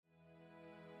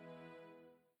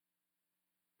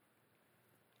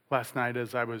Last night,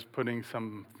 as I was putting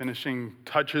some finishing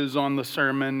touches on the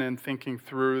sermon and thinking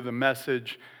through the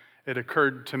message, it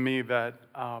occurred to me that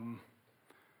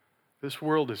this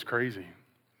world is crazy.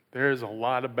 There's a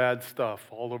lot of bad stuff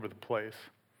all over the place.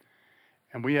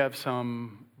 And we have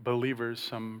some believers,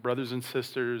 some brothers and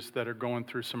sisters that are going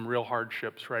through some real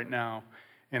hardships right now,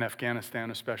 in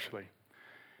Afghanistan especially.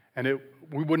 And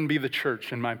we wouldn't be the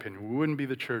church, in my opinion. We wouldn't be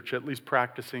the church, at least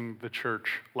practicing the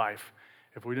church life,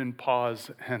 if we didn't pause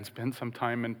and spend some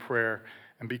time in prayer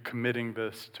and be committing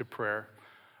this to prayer.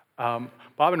 Bob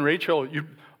and Rachel,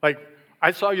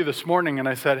 I saw you this morning and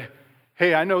I said,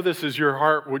 hey, I know this is your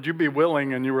heart. Would you be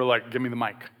willing? And you were like, give me the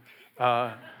mic.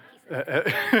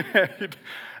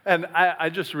 And I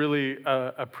just really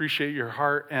appreciate your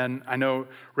heart. And I know,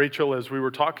 Rachel, as we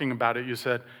were talking about it, you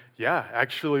said, yeah,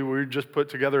 actually, we just put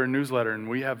together a newsletter and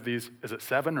we have these, is it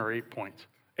 7 or 8 points?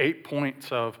 8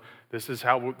 points of this is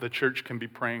how the church can be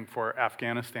praying for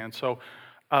Afghanistan. So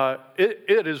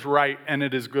it is right and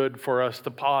it is good for us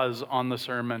to pause on the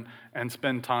sermon and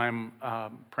spend time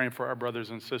praying for our brothers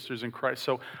and sisters in Christ.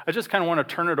 So I just kind of want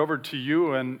to turn it over to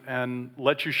you and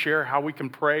let you share how we can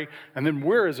pray. And then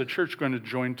we're, as a church, going to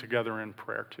join together in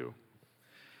prayer too.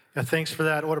 Yeah, thanks for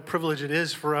that. What a privilege it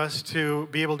is for us to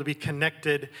be able to be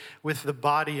connected with the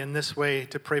body in this way,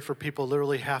 to pray for people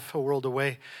literally half a world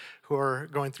away who are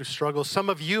going through struggles. Some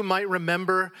of you might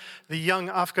remember the young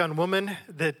Afghan woman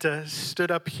that stood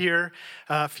up here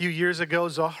a few years ago,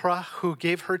 Zohra, who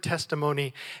gave her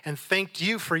testimony and thanked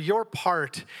you for your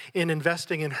part in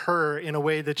investing in her in a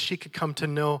way that she could come to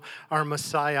know our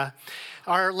Messiah.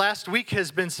 Our last week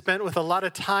has been spent with a lot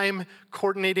of time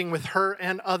coordinating with her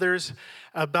and others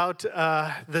about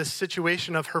the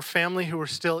situation of her family who are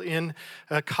still in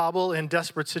Kabul in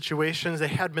desperate situations. They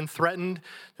had been threatened.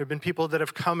 There have been people that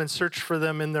have come and searched for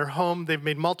them in their home. They've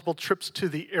made multiple trips to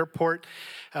the airport.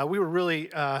 We were really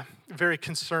very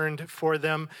concerned for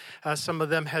them. Some of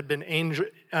them had been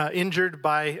injured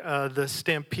by the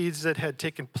stampedes that had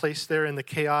taken place there in the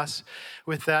chaos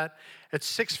with that. At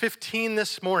 6:15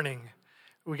 this morning,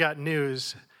 we got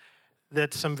news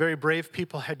that some very brave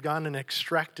people had gone and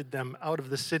extracted them out of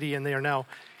the city, and they are now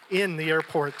in the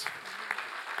airport.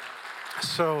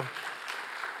 So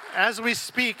as we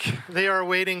speak, they are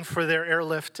waiting for their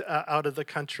airlift out of the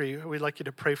country. We'd like you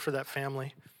to pray for that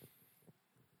family.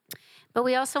 But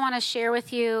we also want to share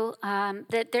with you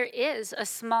that there is a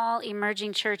small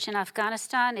emerging church in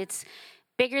Afghanistan. It's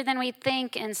bigger than we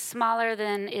think and smaller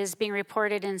than is being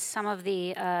reported in some of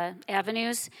the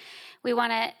avenues. We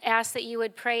want to ask that you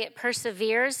would pray it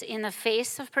perseveres in the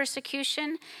face of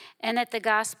persecution and that the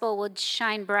gospel would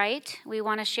shine bright. We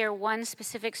want to share one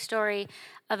specific story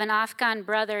of an Afghan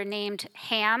brother named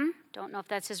Ham. Don't know if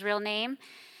that's his real name.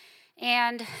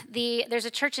 And there's a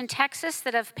church in Texas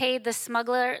that have paid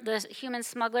the human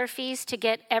smuggler fees to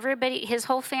get everybody, his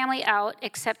whole family out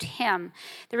except him.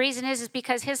 The reason is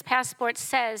because his passport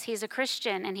says he's a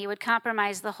Christian and he would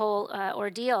compromise the whole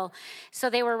ordeal. So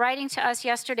they were writing to us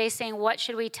yesterday saying, what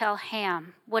should we tell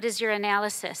Ham? What is your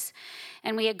analysis?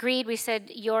 And we agreed, we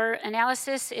said, your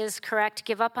analysis is correct.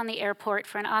 Give up on the airport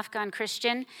for an Afghan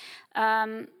Christian.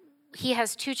 He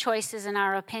has two choices in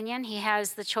our opinion. He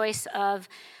has the choice of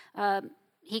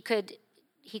he could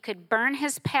burn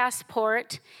his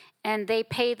passport and they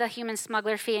pay the human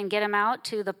smuggler fee and get him out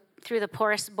through the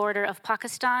porous border of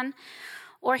Pakistan,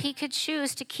 or he could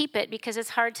choose to keep it because it's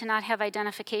hard to not have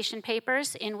identification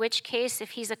papers, in which case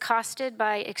if he's accosted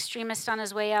by extremists on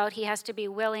his way out, he has to be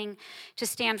willing to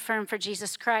stand firm for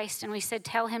Jesus Christ. And we said,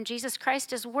 tell him Jesus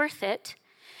Christ is worth it.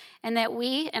 And that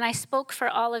and I spoke for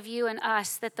all of you and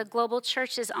us, that the global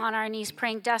church is on our knees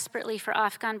praying desperately for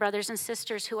Afghan brothers and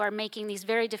sisters who are making these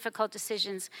very difficult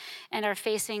decisions and are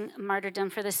facing martyrdom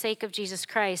for the sake of Jesus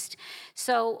Christ.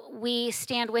 So we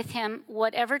stand with him,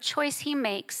 whatever choice he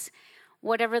makes,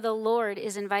 whatever the Lord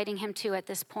is inviting him to at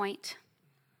this point.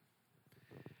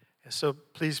 So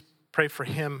please pray for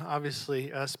him,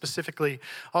 obviously, specifically.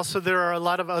 Also, there are a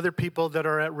lot of other people that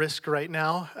are at risk right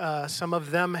now. Some of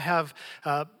them have...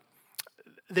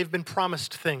 They've been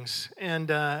promised things,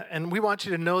 and we want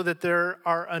you to know that there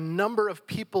are a number of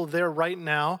people there right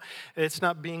now. It's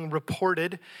not being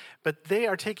reported, but they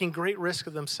are taking great risk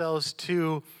of themselves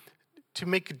to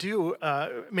make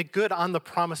good on the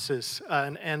promises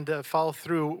and follow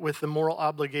through with the moral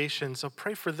obligations. So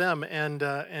pray for them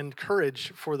and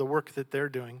courage for the work that they're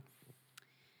doing.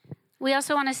 We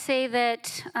also want to say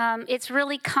that it's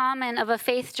really common of a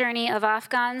faith journey of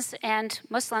Afghans and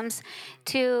Muslims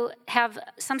to have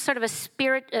some sort of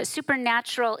a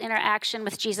supernatural interaction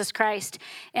with Jesus Christ.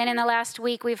 And in the last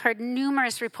week, we've heard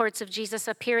numerous reports of Jesus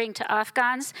appearing to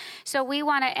Afghans. So we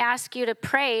want to ask you to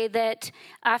pray that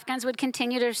Afghans would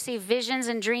continue to receive visions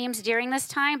and dreams during this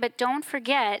time. But don't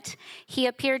forget, he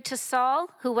appeared to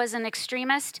Saul, who was an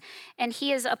extremist, and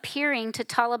he is appearing to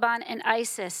Taliban and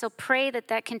ISIS. So pray that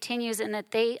that continues and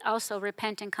that they also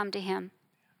repent and come to him.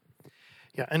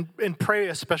 Yeah, and pray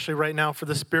especially right now for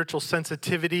the spiritual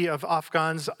sensitivity of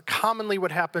Afghans. Commonly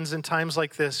what happens in times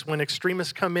like this, when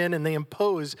extremists come in and they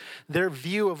impose their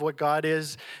view of what God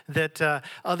is, that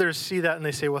others see that and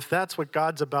they say, well, if that's what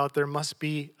God's about, there must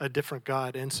be a different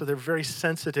God. And so they're very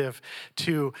sensitive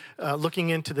to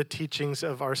looking into the teachings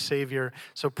of our Savior.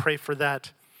 So pray for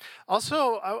that.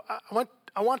 Also,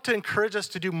 I want to encourage us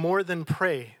to do more than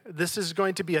pray. This is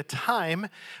going to be a time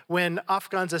when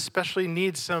Afghans especially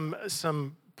need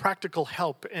some practical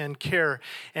help and care.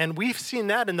 And we've seen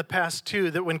that in the past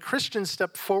too, that when Christians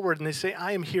step forward and they say,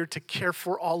 I am here to care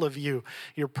for all of you,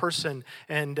 your person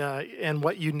and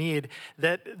what you need,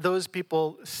 that those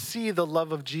people see the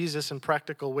love of Jesus in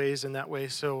practical ways in that way.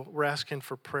 So we're asking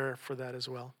for prayer for that as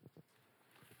well.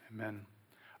 Amen.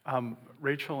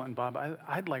 Rachel and Bob,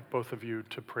 I'd like both of you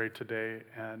to pray today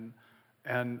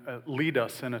and lead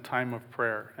us in a time of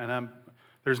prayer. And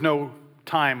there's no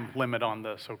time limit on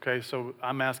this, okay? So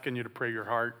I'm asking you to pray your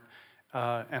heart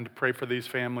and to pray for these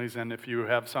families. And if you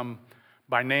have some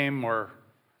by name or,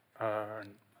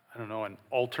 an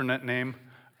alternate name,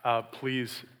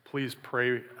 please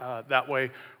pray that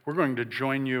way. We're going to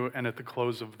join you, and at the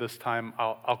close of this time,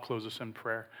 I'll close us in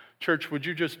prayer. Church, would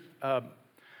you just...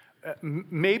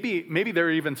 Maybe there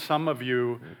are even some of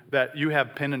you that you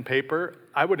have pen and paper.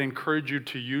 I would encourage you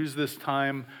to use this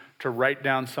time to write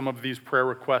down some of these prayer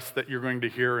requests that you're going to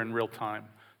hear in real time.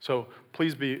 So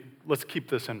let's keep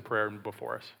this in prayer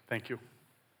before us. Thank you.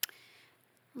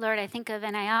 Lord, I think of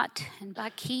Anayat and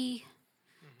Baki.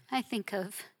 I think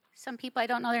of some people, I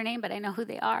don't know their name, but I know who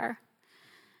they are.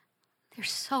 They're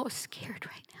so scared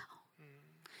right now.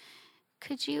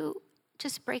 Could you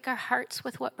just break our hearts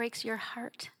with what breaks your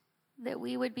heart? That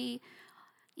we would be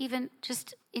even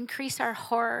just increase our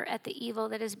horror at the evil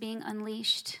that is being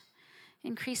unleashed.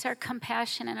 Increase our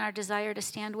compassion and our desire to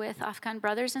stand with Afghan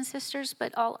brothers and sisters,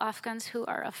 but all Afghans who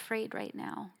are afraid right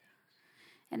now.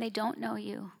 And they don't know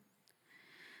you.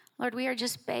 Lord, we are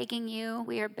just begging you.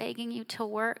 We are begging you to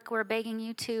work. We're begging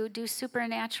you to do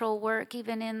supernatural work,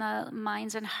 even in the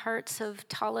minds and hearts of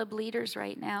Talib leaders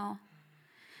right now.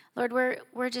 Lord,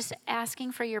 we're just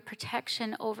asking for your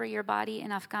protection over your body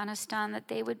in Afghanistan, that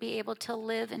they would be able to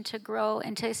live and to grow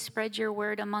and to spread your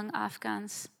word among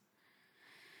Afghans.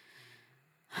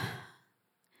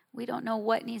 We don't know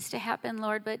what needs to happen,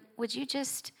 Lord, but would you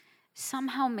just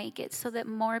somehow make it so that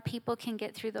more people can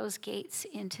get through those gates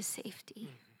into safety?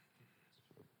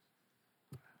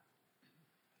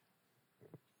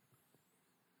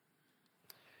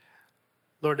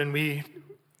 Lord, and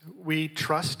we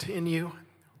trust in you.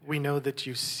 We know that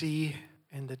you see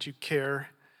and that you care.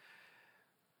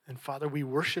 And Father, we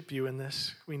worship you in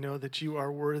this. We know that you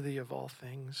are worthy of all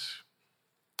things.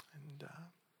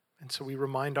 And so we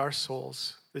remind our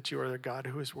souls that you are the God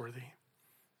who is worthy.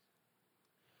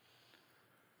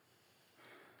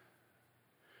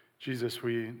 Jesus,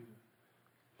 we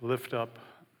lift up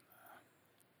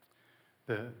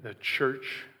the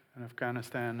church in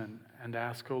Afghanistan and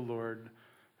ask, oh Lord,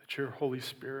 your Holy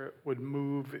Spirit would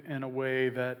move in a way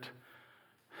that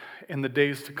in the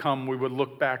days to come we would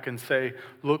look back and say,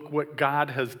 look what God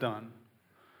has done.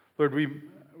 Lord, we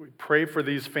pray for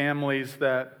these families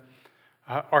that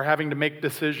are having to make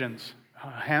decisions.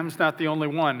 Ham's not the only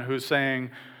one who's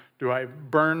saying, do I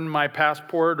burn my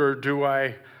passport or do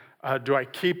I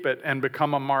keep it and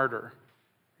become a martyr?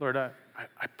 Lord, I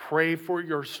pray for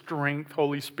your strength,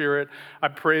 Holy Spirit. I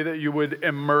pray that you would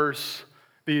immerse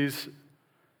these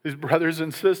brothers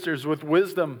and sisters with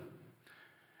wisdom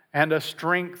and a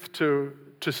strength to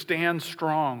stand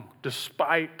strong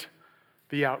despite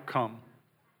the outcome,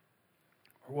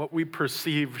 or what we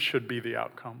perceive should be the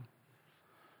outcome.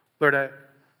 Lord, I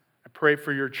pray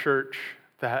for your church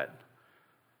that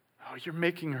you're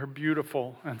making her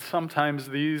beautiful, and sometimes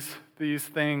these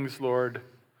things, Lord,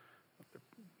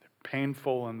 they're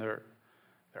painful and they're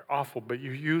awful, but you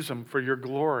use them for your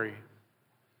glory.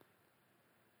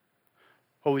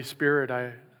 Holy Spirit,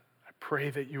 I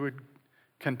pray that you would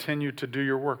continue to do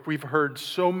your work. We've heard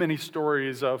so many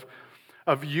stories of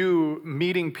you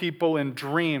meeting people in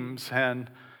dreams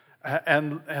and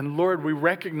And Lord, we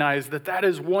recognize that that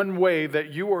is one way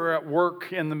that you are at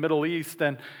work in the Middle East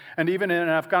and even in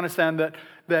Afghanistan,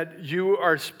 that you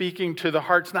are speaking to the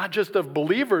hearts, not just of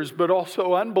believers, but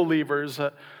also unbelievers.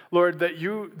 Lord, that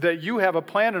you have a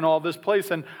plan in all this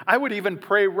place. And I would even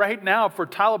pray right now for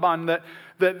Taliban that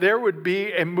there would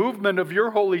be a movement of your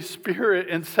Holy Spirit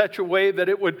in such a way that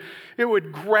it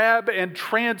would grab and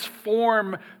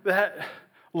transform that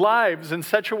lives in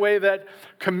such a way that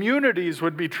communities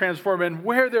would be transformed. And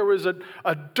where there was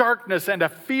a darkness and a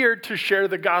fear to share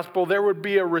the gospel, there would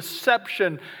be a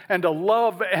reception and a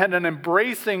love and an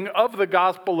embracing of the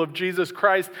gospel of Jesus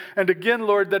Christ. And again,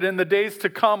 Lord, that in the days to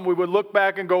come, we would look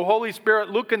back and go, Holy Spirit,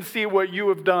 look and see what you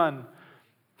have done.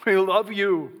 We love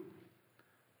you.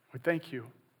 We thank you.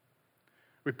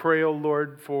 We pray, O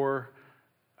Lord, for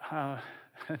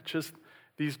just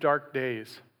these dark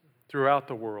days throughout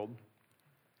the world.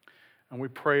 And we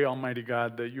pray, Almighty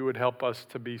God, that you would help us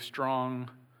to be strong,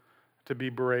 to be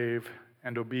brave,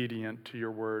 and obedient to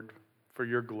your word for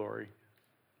your glory.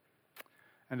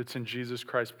 And it's in Jesus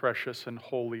Christ's precious and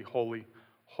holy, holy,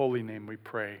 holy name we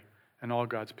pray. And all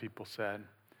God's people said,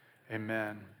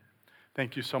 amen.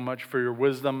 Thank you so much for your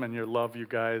wisdom and your love, you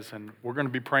guys. And we're going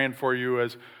to be praying for you,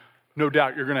 as no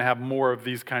doubt you're going to have more of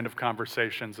these kind of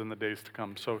conversations in the days to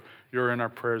come. So you're in our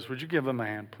prayers. Would you give them a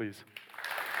hand, please?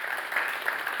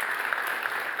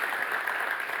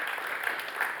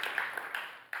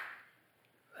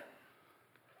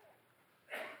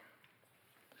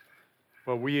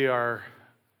 Well, we are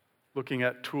looking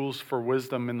at tools for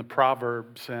wisdom in the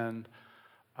Proverbs, and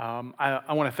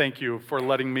I want to thank you for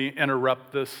letting me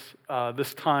interrupt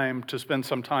this time to spend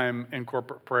some time in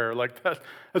corporate prayer. Like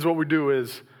that's what we do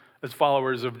as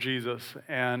followers of Jesus,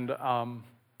 and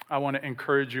I want to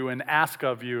encourage you and ask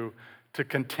of you to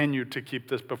continue to keep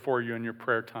this before you in your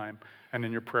prayer time and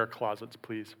in your prayer closets,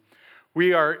 please.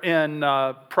 We are in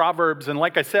Proverbs, and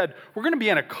like I said, we're going to be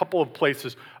in a couple of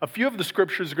places. A few of the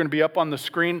scriptures are going to be up on the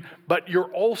screen, but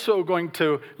you're also going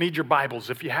to need your Bibles.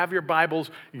 If you have your Bibles,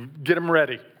 get them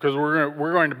ready, because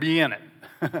we're going to be in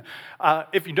it.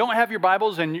 If you don't have your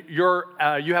Bibles and you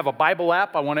have a Bible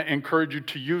app, I want to encourage you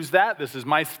to use that. This is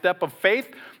my step of faith,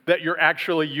 that you're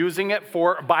actually using it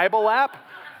for a Bible app.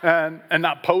 And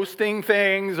not posting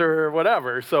things or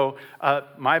whatever. So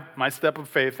my step of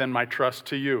faith and my trust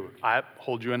to you, I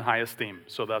hold you in high esteem.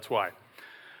 So that's why.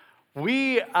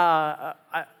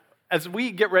 As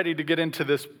we get ready to get into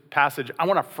this passage, I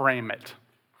want to frame it.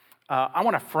 I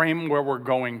want to frame where we're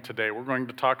going today. We're going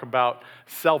to talk about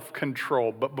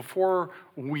self-control. But before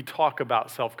we talk about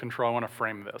self-control, I want to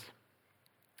frame this.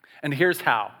 And here's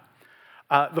how.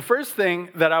 The first thing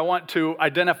that I want to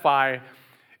identify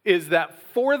is that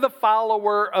for the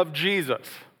follower of Jesus,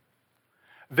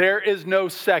 there is no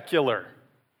secular.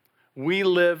 We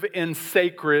live in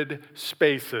sacred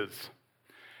spaces.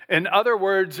 In other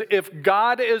words, if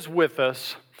God is with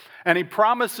us and he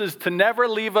promises to never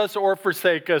leave us or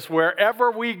forsake us,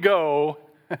 wherever we go,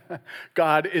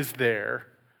 God is there.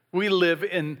 We live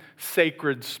in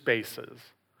sacred spaces,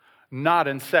 not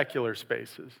in secular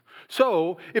spaces.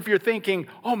 So if you're thinking,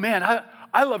 oh man,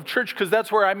 I love church because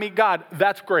that's where I meet God,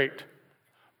 that's great.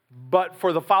 But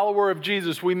for the follower of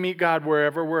Jesus, we meet God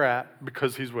wherever we're at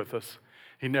because he's with us.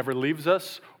 He never leaves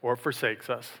us or forsakes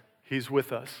us. He's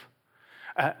with us.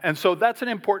 And so that's an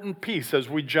important piece as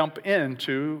we jump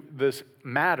into this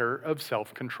matter of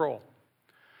self-control.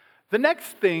 The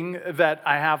next thing that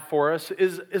I have for us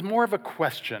is more of a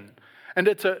question. And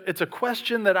it's a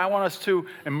question that I want us to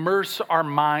immerse our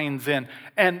minds in.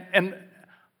 And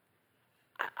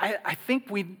I think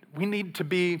we need to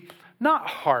be not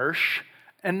harsh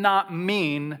and not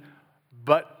mean,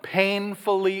 but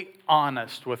painfully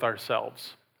honest with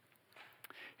ourselves.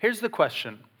 Here's the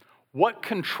question. What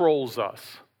controls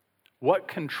us? What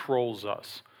controls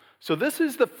us? So this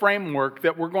is the framework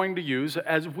that we're going to use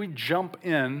as we jump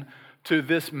in to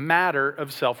this matter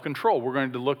of self-control. We're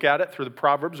going to look at it through the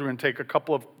Proverbs. We're going to take a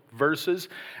couple of verses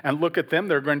and look at them.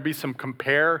 There are going to be some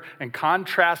compare and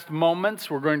contrast moments.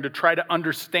 We're going to try to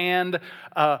understand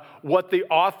what the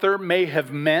author may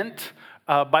have meant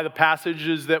by the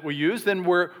passages that we use. Then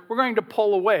we're going to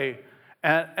pull away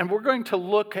and we're going to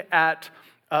look at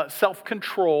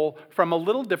self-control from a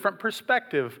little different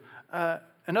perspective.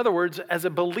 In other words, as a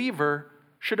believer,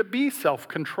 should it be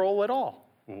self-control at all?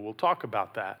 We'll talk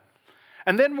about that.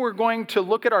 And then we're going to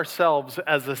look at ourselves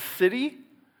as a city.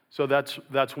 So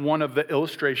that's one of the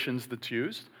illustrations that's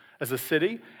used, as a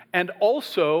city. And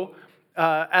also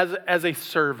as a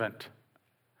servant.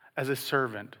 As a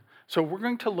servant. So we're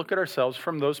going to look at ourselves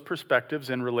from those perspectives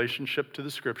in relationship to the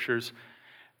Scriptures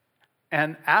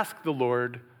and ask the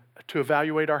Lord to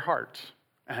evaluate our hearts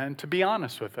and to be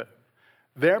honest with it.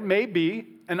 There may be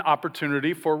an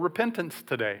opportunity for repentance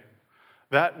today,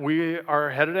 that we are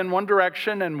headed in one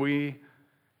direction and we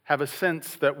have a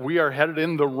sense that we are headed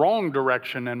in the wrong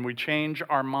direction, and we change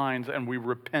our minds and we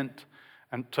repent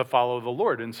and to follow the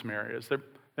Lord in some areas. There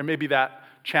may be that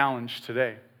challenge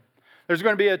today. There's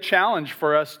going to be a challenge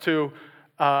for us to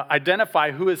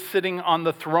identify who is sitting on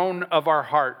the throne of our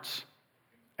hearts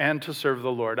and to serve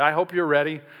the Lord. I hope you're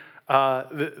ready.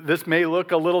 This may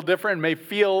look a little different, may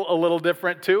feel a little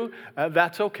different too.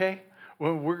 That's okay.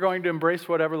 We're going to embrace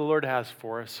whatever the Lord has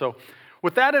for us. So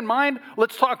with that in mind,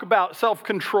 let's talk about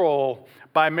self-control.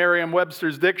 By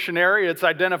Merriam-Webster's dictionary, it's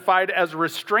identified as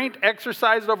restraint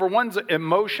exercised over one's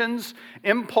emotions,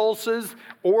 impulses,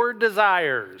 or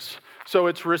desires. So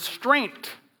it's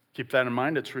restraint. Keep that in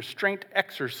mind. It's restraint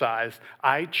exercised.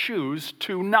 I choose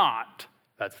to not.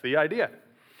 That's the idea.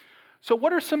 So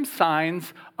what are some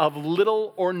signs of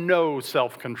little or no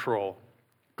self-control?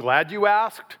 Glad you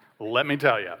asked. Let me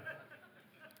tell you.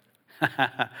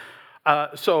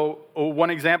 So one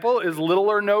example is little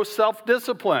or no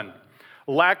self-discipline,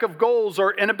 lack of goals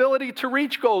or inability to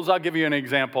reach goals. I'll give you an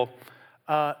example.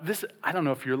 I don't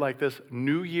know if you're like this.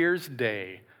 New Year's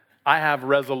Day, I have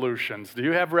resolutions. Do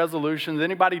you have resolutions?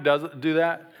 Anybody do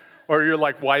that? Or you're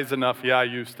like wise enough? Yeah, I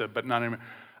used to, but not anymore.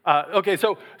 Okay,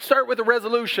 so start with a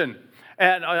resolution.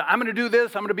 And I'm going to do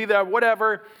this, I'm going to be there,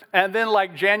 whatever. And then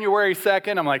like January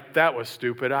 2nd, I'm like, that was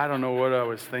stupid. I don't know what I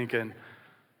was thinking.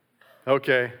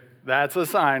 Okay, that's a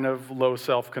sign of low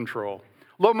self-control.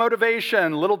 Low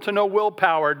motivation, little to no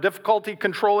willpower, difficulty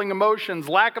controlling emotions,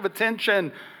 lack of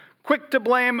attention, quick to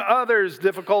blame others,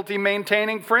 difficulty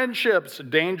maintaining friendships,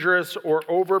 dangerous or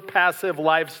over-passive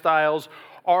lifestyles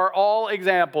are all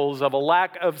examples of a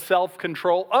lack of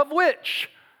self-control, of which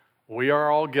we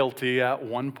are all guilty at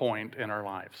one point in our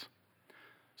lives.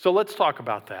 So let's talk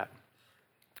about that.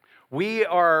 We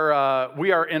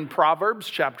are in Proverbs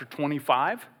chapter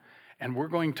 25, and we're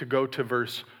going to go to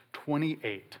verse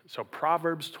 28. So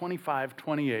Proverbs 25,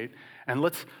 28, and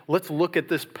let's look at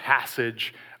this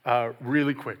passage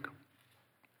really quick.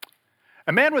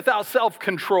 A man without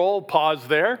self-control, pause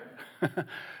there.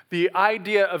 The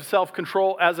idea of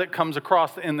self-control as it comes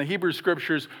across in the Hebrew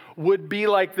scriptures would be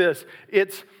like this.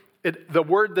 The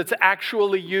word that's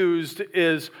actually used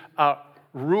is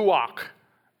ruach.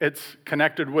 It's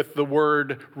connected with the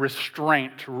word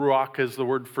restraint. Ruach is the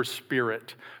word for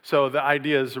spirit. So the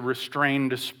idea is a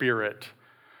restrained spirit,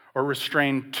 or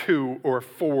restrained to or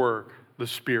for the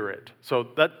spirit. So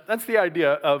that's the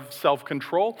idea of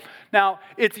self-control. Now,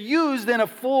 it's used in a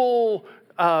full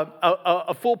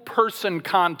person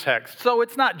context. So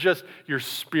it's not just your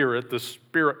spirit, the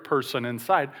spirit person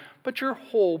inside, but your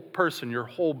whole person, your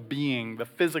whole being, the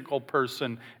physical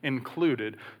person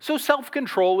included. So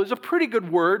self-control is a pretty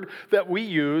good word that we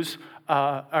use,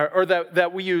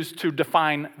 that we use to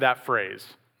define that phrase.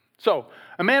 So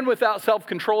a man without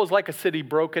self-control is like a city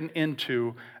broken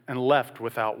into and left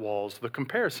without walls. The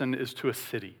comparison is to a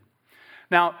city.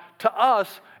 Now, to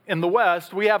us in the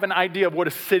West, we have an idea of what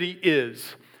a city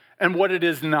is and what it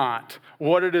is not,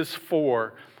 what it is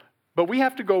for. But we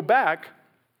have to go back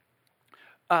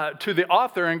to the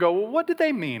author and go, well, what did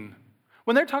they mean?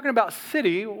 When they're talking about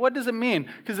city, what does it mean?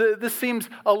 Because this seems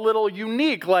a little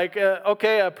unique. Like,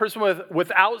 a person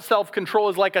without self-control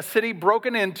is like a city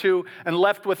broken into and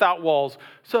left without walls.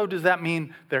 So does that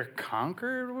mean they're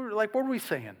conquered? Like, what are we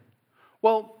saying?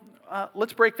 Well,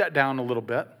 let's break that down a little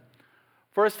bit.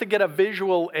 For us to get a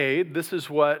visual aid, this is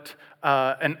what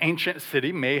an ancient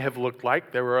city may have looked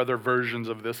like. There were other versions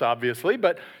of this, obviously,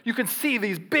 but you can see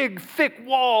these big, thick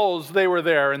walls. They were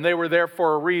there, and they were there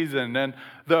for a reason. And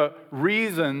the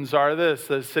reasons are this: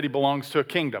 the city belongs to a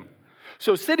kingdom.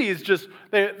 So cities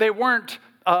they weren't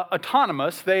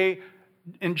autonomous. They,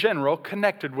 in general,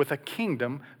 connected with a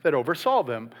kingdom that oversaw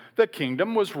them. The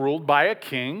kingdom was ruled by a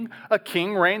king. A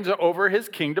king reigns over his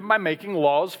kingdom by making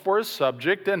laws for his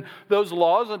subject, and those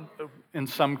laws in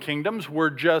some kingdoms were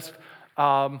just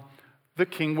the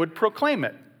king would proclaim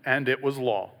it, and it was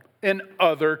law. In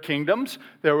other kingdoms,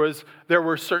 there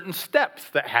were certain steps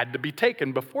that had to be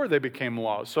taken before they became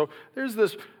laws. So there's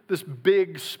this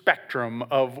big spectrum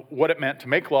of what it meant to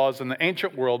make laws in the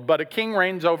ancient world, but a king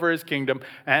reigns over his kingdom,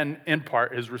 and in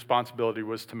part his responsibility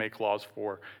was to make laws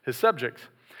for his subjects.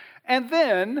 And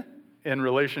then, in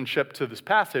relationship to this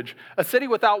passage, a city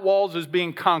without walls is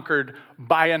being conquered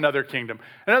by another kingdom.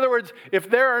 In other words, if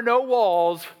there are no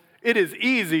walls, it is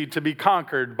easy to be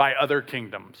conquered by other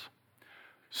kingdoms.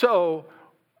 So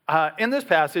in this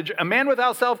passage, a man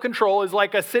without self-control is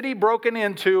like a city broken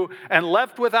into and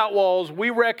left without walls. We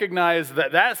recognize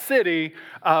that that city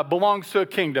belongs to a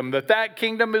kingdom, that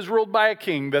kingdom is ruled by a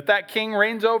king, that king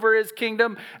reigns over his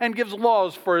kingdom and gives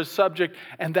laws for his subject,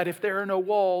 and that if there are no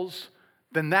walls,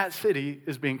 then that city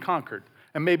is being conquered.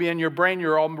 And maybe in your brain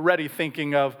you're already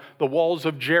thinking of the walls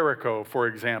of Jericho, for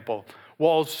example.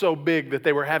 Walls so big that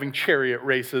they were having chariot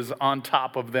races on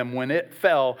top of them. When it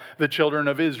fell, the children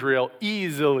of Israel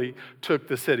easily took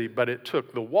the city, but it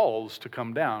took the walls to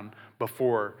come down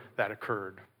before that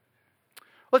occurred.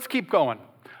 Let's keep going.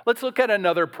 Let's look at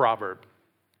another proverb.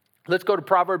 Let's go to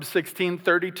Proverbs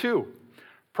 16:32.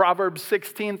 Proverbs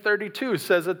 16:32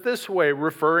 says it this way,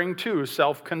 referring to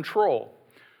self-control.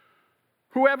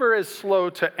 Whoever is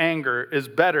slow to anger is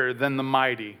better than the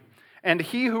mighty, and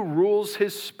he who rules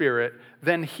his spirit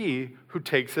than he who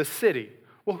takes a city.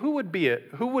 Well, who would be it?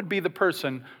 Who would be the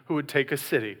person who would take a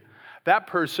city? That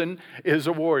person is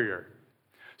a warrior.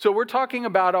 So we're talking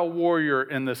about a warrior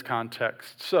in this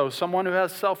context. So someone who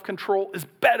has self-control is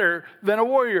better than a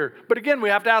warrior. But again, we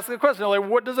have to ask the question, like,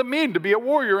 what does it mean to be a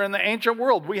warrior in the ancient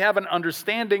world? We have an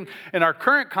understanding in our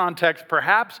current context,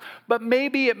 perhaps, but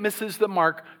maybe it misses the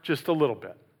mark just a little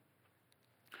bit.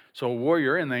 So a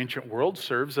warrior in the ancient world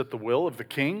serves at the will of the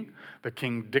king. The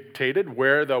king dictated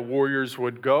where the warriors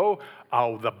would go,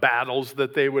 the battles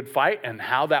that they would fight, and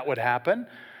how that would happen.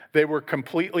 They were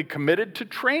completely committed to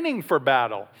training for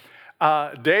battle.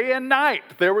 Day and night,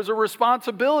 there was a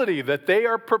responsibility that they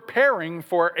are preparing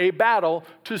for a battle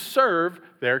to serve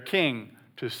their king,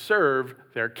 to serve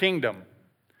their kingdom.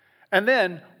 And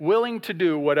then willing to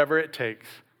do whatever it takes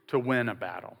to win a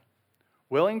battle.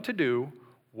 Willing to do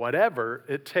whatever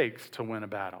it takes to win a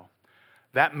battle.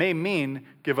 That may mean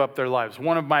give up their lives.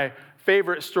 One of my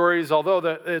favorite stories, although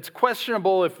it's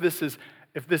questionable if this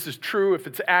is true, if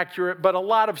it's accurate, but a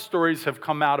lot of stories have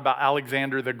come out about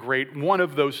Alexander the Great. One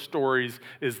of those stories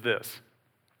is this.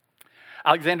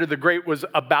 Alexander the Great was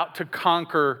about to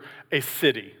conquer a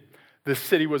city. This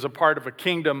city was a part of a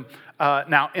kingdom.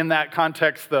 Now, in that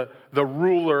context, the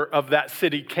ruler of that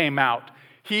city came out.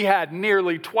 He had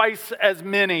nearly twice as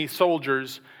many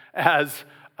soldiers as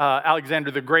Alexander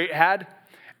the Great had,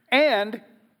 and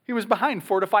he was behind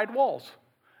fortified walls.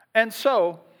 And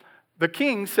so the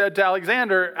king said to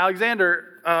Alexander,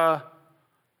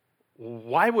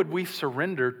 why would we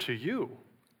surrender to you?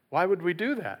 Why would we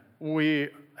do that? We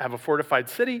have a fortified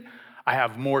city. I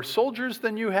have more soldiers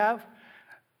than you have.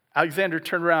 Alexander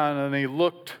turned around and he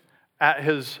looked at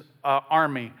his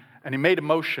army, and he made a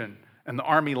motion, and the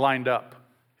army lined up.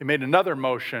 He made another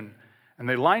motion, and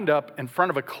they lined up in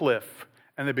front of a cliff,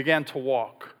 and they began to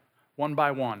walk one by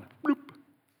one. Bloop,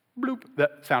 bloop.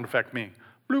 That sound effect me.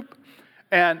 Bloop.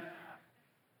 And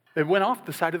they went off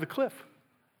the side of the cliff.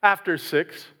 After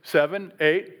 6, 7,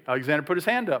 8, Alexander put his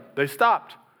hand up. They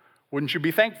stopped. Wouldn't you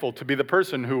be thankful to be the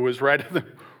person who was right at the...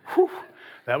 Whew,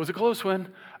 that was a close one.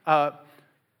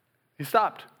 He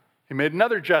stopped. He made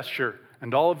another gesture,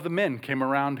 and all of the men came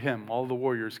around him. All the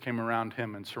warriors came around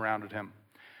him and surrounded him.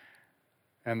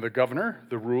 And the governor,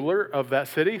 the ruler of that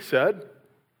city, said,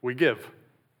 we give.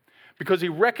 Because he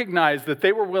recognized that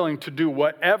they were willing to do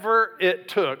whatever it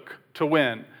took to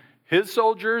win. His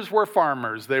soldiers were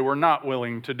farmers. They were not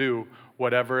willing to do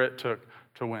whatever it took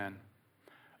to win.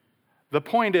 The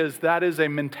point is, that is a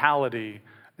mentality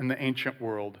in the ancient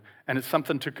world, and it's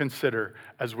something to consider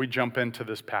as we jump into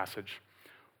this passage.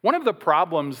 One of the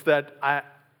problems that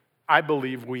I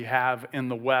believe we have in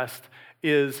the West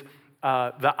is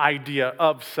the idea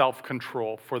of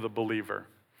self-control for the believer.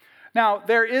 Now,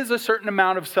 there is a certain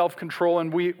amount of self-control,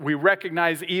 and we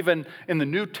recognize even in the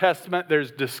New Testament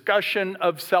there's discussion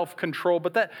of self-control,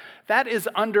 but that is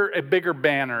under a bigger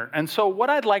banner. And so what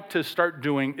I'd like to start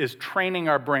doing is training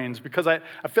our brains, because I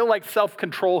feel like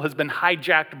self-control has been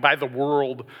hijacked by the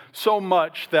world so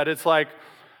much that it's like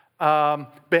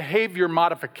behavior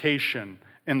modification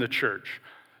in the church.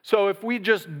 So if we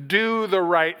just do the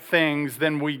right things,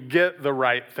 then we get the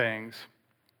right things.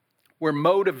 We're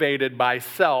motivated by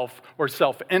self or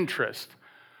self-interest.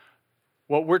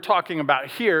 What we're talking about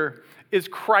here is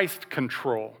Christ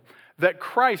control, that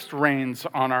Christ reigns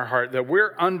on our heart, that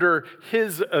we're under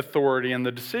his authority, and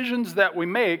the decisions that we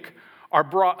make are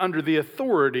brought under the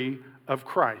authority of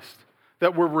Christ,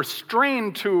 that we're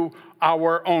restrained to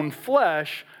our own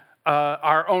flesh,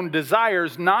 our own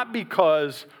desires, not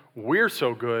because we're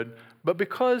so good, but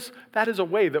because that is a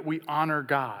way that we honor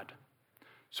God.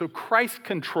 So Christ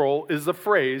control is the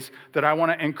phrase that I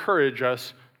want to encourage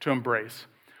us to embrace.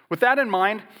 With that in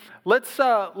mind, let's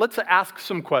ask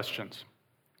some questions.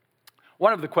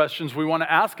 One of the questions we want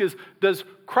to ask is, does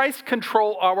Christ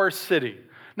control our city?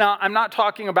 Now, I'm not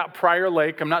talking about Prior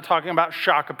Lake. I'm not talking about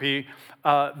Shakopee.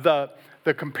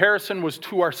 The comparison was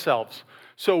to ourselves.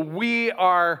 So we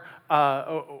are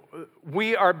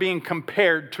being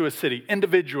compared to a city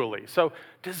individually. So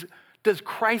does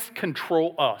Christ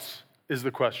control us is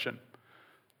the question.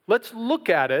 Let's look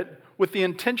at it with the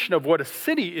intention of what a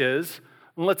city is,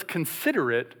 and let's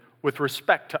consider it with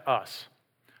respect to us.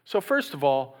 So first of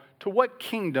all, to what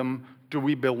kingdom do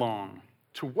we belong?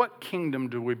 To what kingdom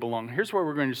do we belong? Here's where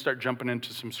we're going to start jumping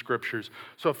into some scriptures.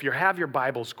 So if you have your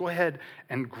Bibles, go ahead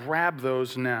and grab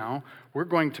those now. We're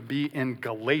going to be in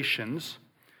Galatians.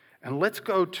 And let's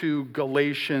go to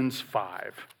Galatians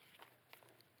 5.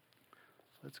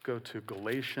 Let's go to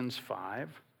Galatians 5.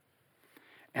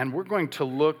 And we're going to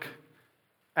look,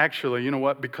 actually, you know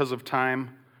what, because of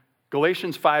time,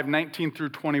 Galatians 5, 19 through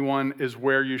 21 is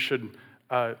where you should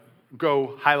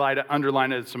go highlight it,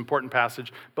 underline it. It's an important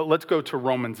passage. But let's go to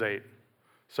Romans 8.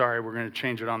 Sorry, we're going to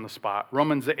change it on the spot.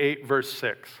 Romans 8, verse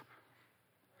 6.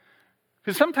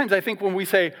 Because sometimes I think when we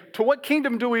say, to what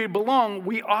kingdom do we belong,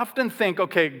 we often think,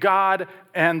 okay, God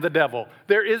and the devil.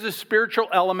 There is a spiritual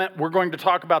element. We're going to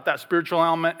talk about that spiritual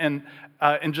element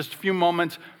in just a few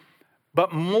moments.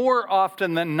 But more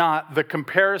often than not, the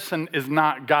comparison is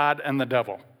not God and the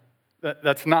devil.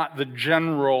 That's not the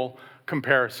general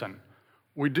comparison.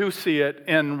 We do see it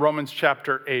in Romans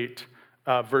chapter 8,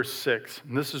 verse 6.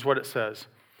 And this is what it says.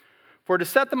 For to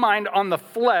set the mind on the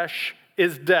flesh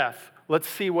is death. Let's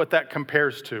see what that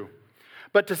compares to.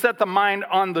 But to set the mind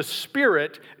on the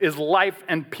spirit is life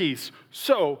and peace.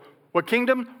 So, what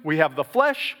kingdom? We have the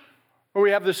flesh or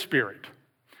we have the spirit.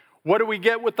 What do we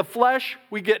get with the flesh?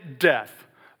 We get death.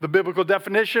 The biblical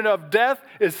definition of death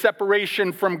is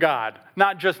separation from God.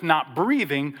 Not just not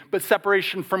breathing, but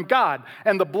separation from God.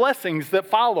 And the blessings that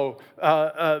follow,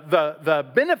 the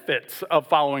benefits of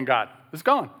following God. It's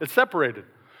gone. It's separated.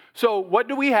 So what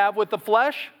do we have with the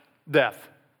flesh? Death.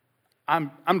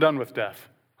 I'm done with death.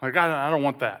 Like, I don't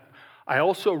want that. I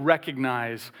also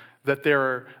recognize that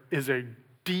there is a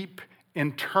deep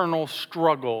internal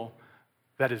struggle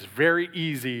that is very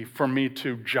easy for me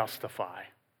to justify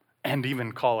and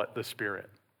even call it the Spirit.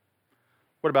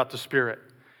 What about the Spirit?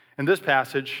 In this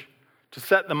passage, to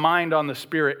set the mind on the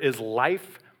Spirit is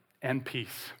life and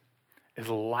peace. Is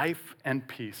life and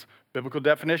peace. Biblical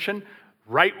definition,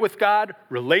 right with God,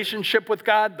 relationship with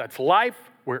God, that's life.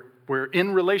 We're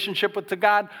in relationship with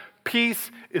God.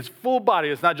 Peace is full body.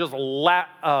 It's not just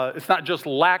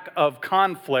lack of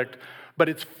conflict, but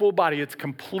it's full body, it's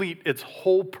complete, it's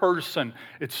whole person,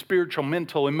 it's spiritual,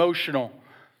 mental, emotional.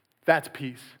 That's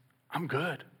peace. I'm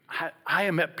good. I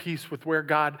am at peace with where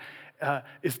God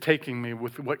is taking me,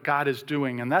 with what God is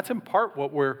doing. And that's in part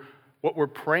what we're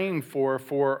praying for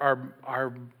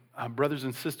our brothers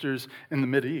and sisters in the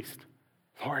Mideast.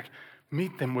 Lord,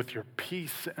 meet them with your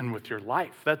peace and with your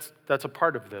life. That's a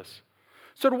part of this.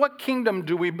 So to what kingdom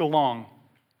do we belong?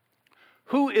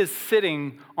 Who is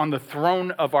sitting on the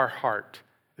throne of our heart?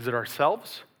 Is it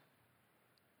ourselves?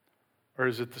 Or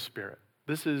is it the Spirit?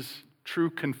 This is true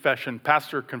confession,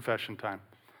 pastor confession time.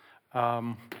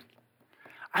 I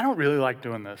don't really like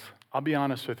doing this. I'll be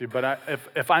honest with you. But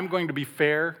if I'm going to be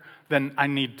fair, then I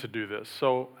need to do this.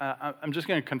 So I'm just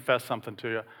going to confess something to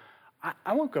you.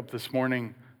 I woke up this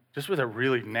morning just with a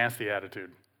really nasty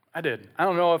attitude. I did. I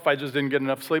don't know if I just didn't get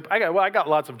enough sleep. I got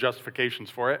lots of justifications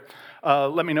for it.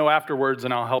 Let me know afterwards,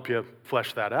 and I'll help you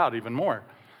flesh that out even more.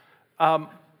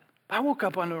 I woke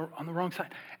up on the wrong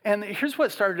side. And here's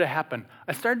what started to happen.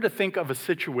 I started to think of a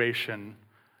situation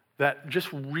that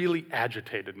just really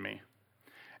agitated me.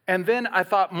 And then I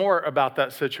thought more about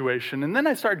that situation. And then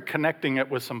I started connecting it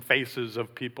with some faces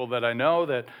of people that I know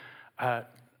that,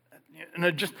 and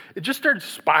it just started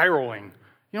spiraling.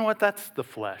 You know what? That's the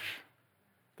flesh.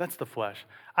 That's the flesh.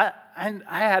 I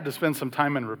had to spend some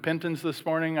time in repentance this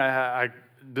morning. I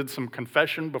did some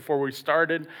confession before we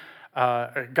started.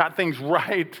 Got things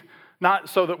right, not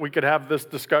so that we could have this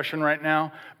discussion right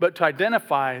now, but to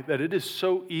identify that it is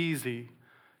so easy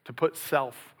to put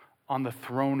self on the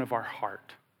throne of our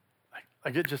heart.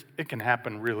 Like it can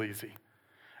happen real easy.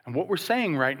 And what we're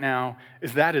saying right now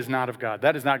is that is not of God.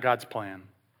 That is not God's plan.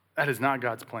 That is not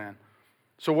God's plan.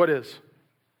 So what is?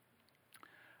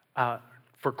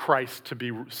 For Christ to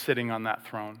be sitting on that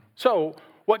throne. So,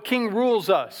 what king rules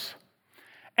us?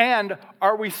 And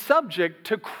are we subject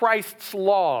to Christ's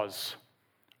laws?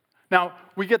 Now,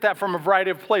 we get that from a variety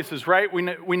of places, right?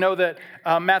 We know that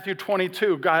Matthew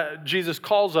 22, Jesus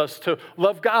calls us to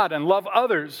love God and love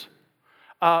others.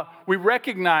 We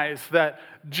recognize that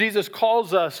Jesus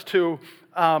calls us to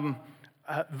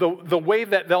the way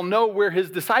that they'll know we're his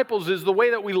disciples is the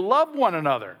way that we love one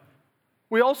another.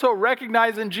 We also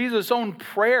recognize in Jesus' own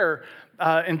prayer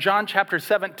in John chapter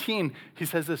 17, he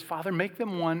says this, Father, make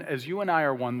them one as you and I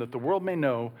are one, that the world may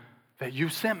know that you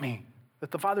sent me,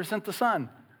 that the Father sent the Son.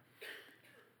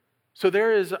 So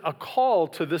there is a call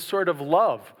to this sort of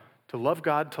love, to love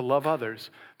God, to love others.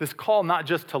 This call not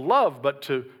just to love, but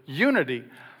to unity.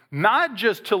 Not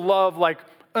just to love like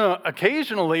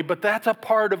occasionally, but that's a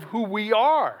part of who we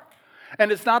are.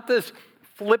 And it's not this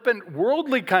flippant,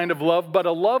 worldly kind of love, but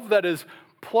a love that is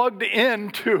plugged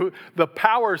into the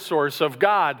power source of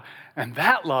God. And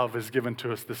that love is given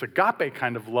to us, this agape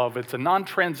kind of love. It's a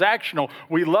non-transactional.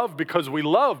 We love, because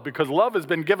love has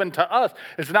been given to us.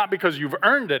 It's not because you've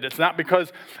earned it. It's not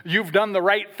because you've done the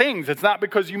right things. It's not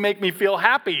because you make me feel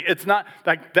happy. It's not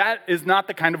like that is not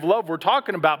the kind of love we're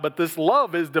talking about. But this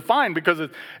love is defined because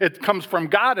it comes from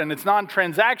God, and it's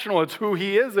non-transactional. It's who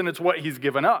he is, and it's what he's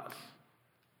given us.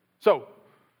 So,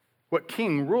 what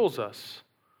king rules us?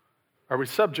 Are we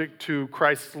subject to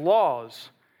Christ's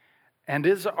laws? And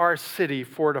is our city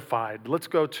fortified? Let's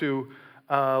go to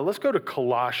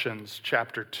Colossians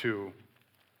chapter 2.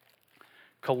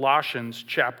 Colossians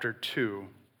chapter 2.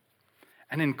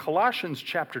 And in Colossians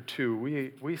chapter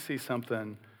 2, we see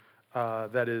something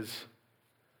that is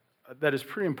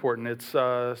pretty important.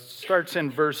 It starts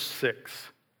in verse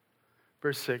 6.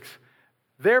 Verse 6.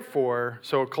 Therefore,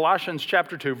 so Colossians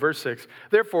chapter 2, verse 6.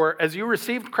 Therefore, as you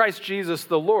received Christ Jesus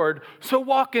the Lord, so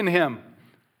walk in him.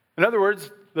 In other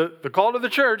words, the call to the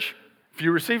church, if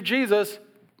you receive Jesus,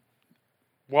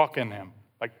 walk in him.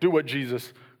 Like, do what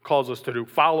Jesus calls us to do.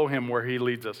 Follow him where he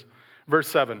leads us. Verse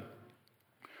 7.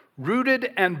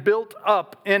 Rooted and built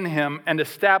up in him and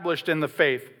established in the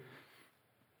faith,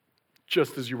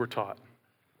 just as you were taught.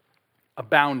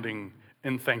 Abounding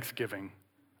in thanksgiving.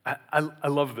 I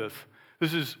love this.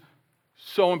 This is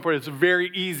so important. It's very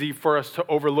easy for us to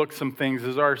overlook some things.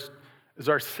 Is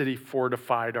our city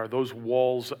fortified? Are those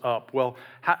walls up? Well,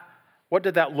 what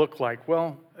did that look like?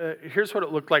 Well, here's what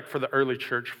it looked like for the early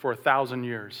church for 1,000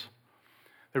 years.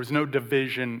 There was no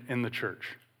division in the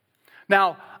church.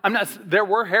 Now, there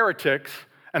were heretics,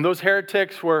 and those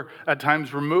heretics were at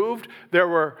times removed. There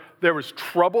was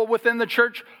trouble within the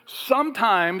church.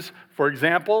 Sometimes, for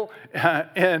example,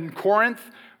 in Corinth,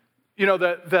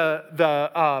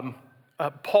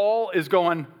 Paul is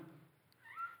going,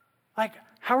 like,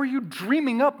 how are you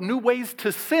dreaming up new ways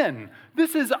to sin?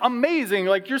 This is amazing.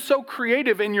 Like, you're so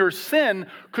creative in your sin.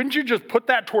 Couldn't you just put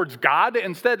that towards God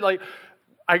instead? Like,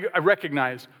 I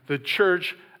recognize the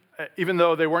church, even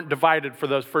though they weren't divided for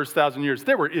those first 1,000 years,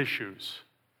 there were issues,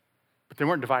 but they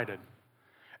weren't divided.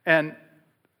 And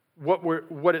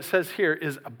what it says here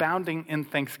is abounding in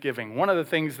thanksgiving. One of the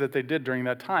things that they did during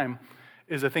that time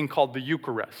is a thing called the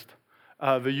Eucharist.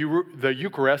 The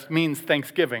Eucharist means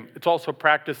thanksgiving. It's also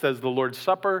practiced as the Lord's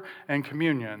Supper and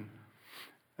communion.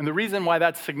 And the reason why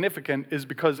that's significant is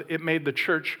because it made the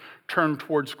church turn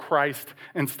towards Christ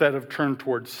instead of turn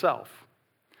towards self.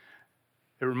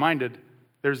 It reminded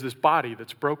there's this body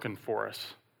that's broken for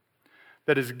us,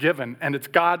 that is given, and it's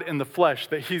God in the flesh,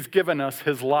 that he's given us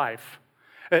his life.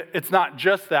 It's not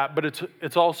just that, but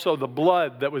it's also the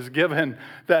blood that was given,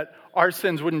 that our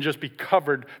sins wouldn't just be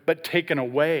covered, but taken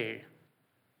away.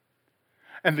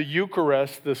 And the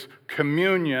Eucharist, this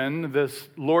communion, this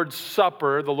Lord's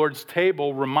Supper, the Lord's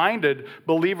table, reminded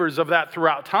believers of that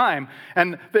throughout time.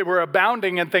 And they were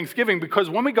abounding in thanksgiving, because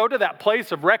when we go to that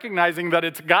place of recognizing that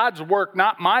it's God's work,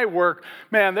 not my work,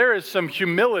 man, there is some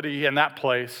humility in that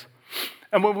place.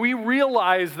 And when we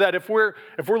realize that if we're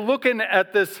looking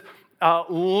at this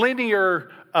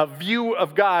linear view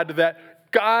of God,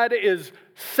 that God is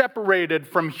separated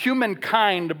from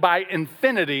humankind by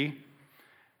infinity,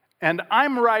 and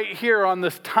I'm right here on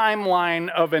this timeline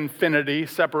of infinity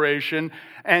separation,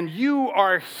 and you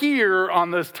are here on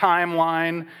this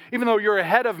timeline. Even though you're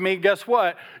ahead of me, guess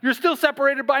what? You're still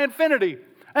separated by infinity.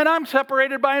 And I'm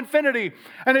separated by infinity.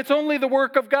 And it's only the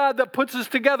work of God that puts us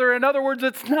together. In other words,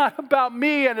 it's not about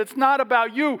me and it's not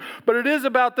about you, but it is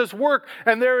about this work.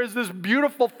 And there is this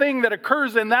beautiful thing that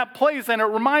occurs in that place. And it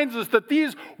reminds us that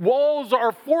these walls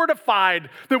are fortified,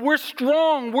 that we're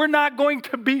strong. We're not going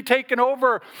to be taken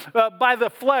over by the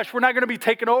flesh. We're not going to be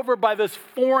taken over by this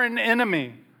foreign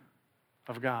enemy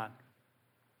of God.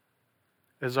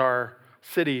 Is our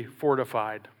city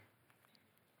fortified?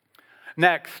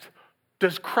 Next,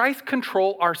 does Christ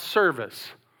control our service?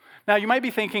 Now, you might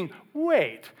be thinking,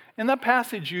 wait, in the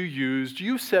passage you used,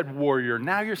 you said warrior.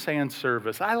 Now you're saying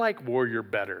service. I like warrior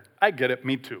better. I get it,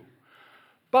 me too.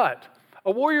 But a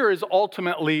warrior is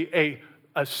ultimately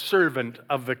a servant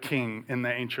of the king in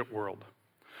the ancient world.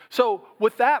 So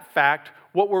with that fact,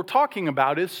 what we're talking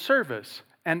about is service.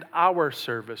 and our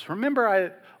service. Remember,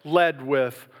 I led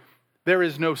with, there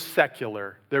is no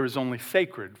secular, there is only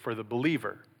sacred for the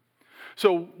believer.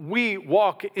 So we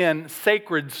walk in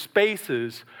sacred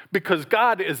spaces because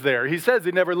God is there. He says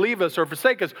He'd never leave us or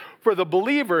forsake us. For the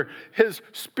believer, His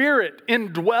Spirit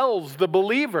indwells the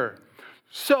believer.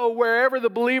 So wherever the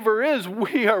believer is,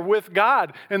 we are with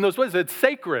God in those places. It's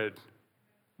sacred.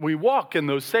 We walk in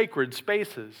those sacred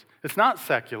spaces. It's not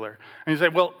secular. And you say,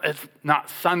 well, it's not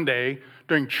Sunday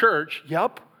during church.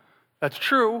 Yep, that's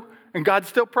true. And God's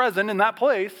still present in that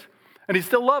place. And He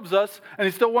still loves us, and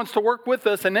He still wants to work with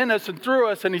us and in us and through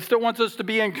us, and He still wants us to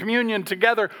be in communion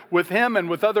together with Him and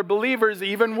with other believers,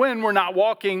 even when we're not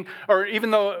walking, or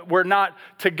even though we're not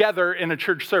together in a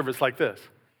church service like this.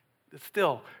 It's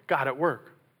still God at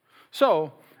work.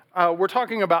 So we're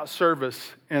talking about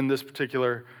service in this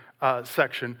particular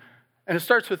section, and it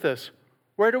starts with this.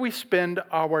 Where do we spend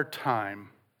our time?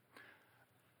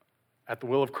 At the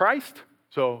will of Christ?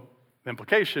 So the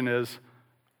implication is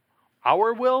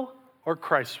our will or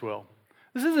Christ's will.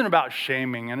 This isn't about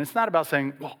shaming, and it's not about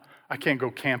saying, well, I can't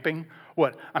go camping.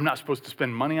 What, I'm not supposed to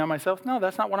spend money on myself? No,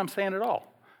 that's not what I'm saying at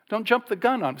all. Don't jump the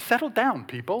gun on. Settle down,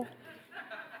 people.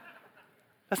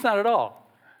 That's not at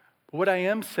all. But what I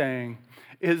am saying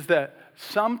is that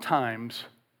sometimes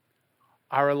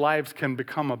our lives can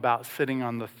become about sitting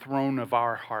on the throne of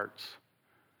our hearts.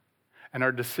 And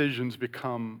our decisions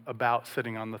become about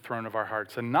sitting on the throne of our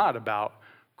hearts and not about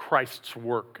Christ's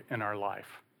work in our life.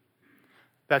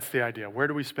 That's the idea. Where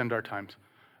do we spend our times?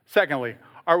 Secondly,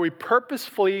 are we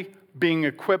purposefully being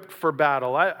equipped for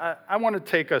battle? I want to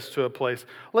take us to a place.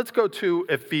 Let's go to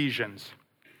Ephesians.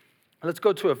 Let's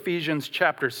go to Ephesians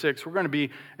chapter 6. We're going to be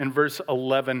in verse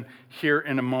 11 here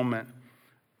in a moment.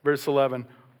 Verse 11.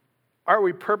 Are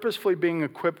we purposefully being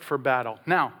equipped for battle?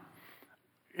 Now,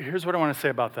 here's what I want to say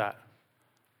about that.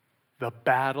 The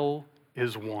battle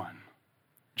is won.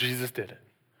 Jesus did it.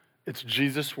 It's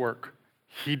Jesus' work.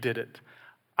 He did it.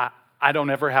 I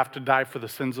don't ever have to die for the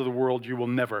sins of the world. You will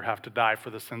never have to die for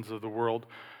the sins of the world.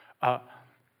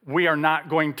 We are not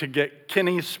going to get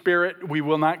Kenny's spirit. We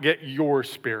will not get your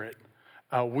spirit.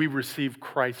 We receive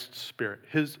Christ's spirit.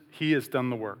 He has done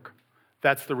the work.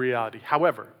 That's the reality.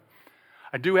 However,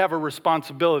 I do have a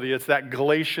responsibility. It's that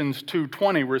Galatians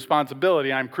 2:20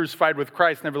 responsibility. I'm crucified with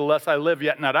Christ, nevertheless I live,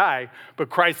 yet not I, but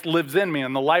Christ lives in me.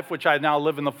 And the life which I now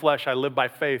live in the flesh, I live by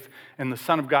faith in the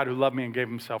Son of God who loved me and gave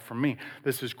Himself for me.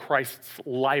 This is Christ's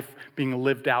life being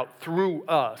lived out through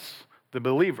us, the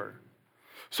believer.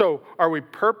 So are we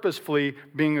purposefully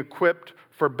being equipped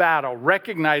for battle,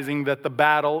 recognizing that the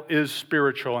battle is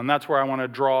spiritual? And that's where I want to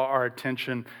draw our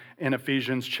attention in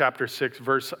Ephesians chapter 6,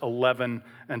 verse 11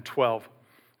 and 12.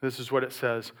 This is what it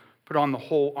says. Put on the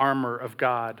whole armor of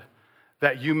God,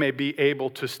 that you may be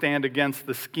able to stand against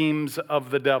the schemes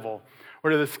of the devil.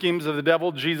 What are the schemes of the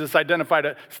devil? Jesus identified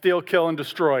it: steal, kill, and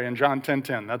destroy in John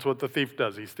 10:10. That's what the thief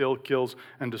does. He steals, kills,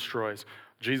 and destroys.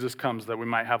 Jesus comes that we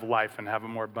might have life and have it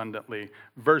more abundantly.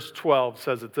 Verse 12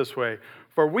 says it this way: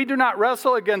 for we do not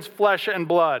wrestle against flesh and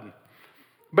blood,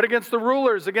 but against the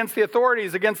rulers, against the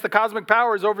authorities, against the cosmic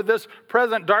powers over this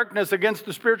present darkness, against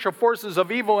the spiritual forces of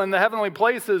evil in the heavenly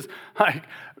places.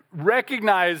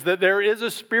 Recognize that there is a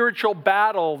spiritual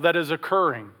battle that is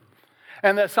occurring.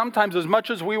 And that sometimes, as much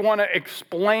as we want to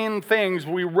explain things,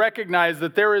 we recognize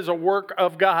that there is a work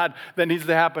of God that needs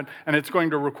to happen, and it's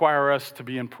going to require us to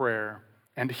be in prayer.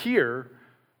 And here,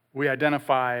 we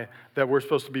identify that we're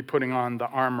supposed to be putting on the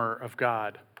armor of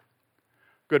God.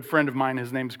 Good friend of mine,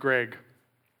 his name's Greg.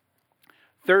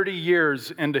 30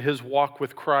 years into his walk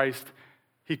with Christ,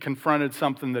 he confronted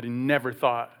something that he never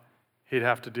thought he'd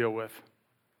have to deal with.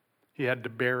 He had to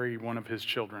bury one of his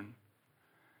children.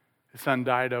 His son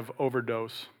died of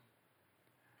overdose.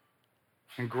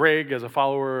 And Greg, as a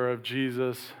follower of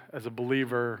Jesus, as a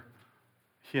believer,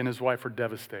 he and his wife are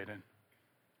devastated.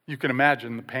 You can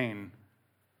imagine the pain.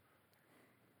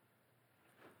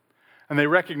 And they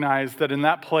recognized that in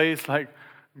that place,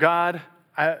 God,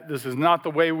 this is not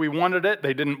the way we wanted it.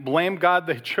 They didn't blame God.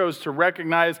 They chose to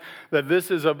recognize that this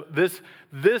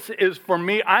is for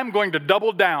me. I'm going to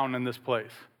double down in this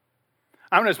place.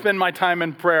 I'm going to spend my time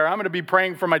in prayer. I'm going to be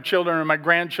praying for my children and my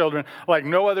grandchildren like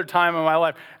no other time in my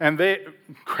life. And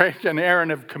Greg and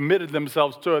Aaron have committed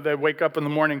themselves to it. They wake up in the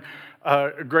morning.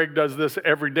 Greg does this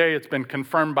every day. It's been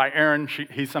confirmed by Aaron.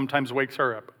 He sometimes wakes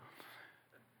her up.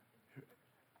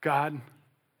 God,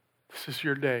 this is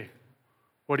your day.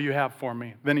 What do you have for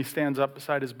me? Then he stands up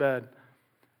beside his bed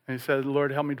and he says,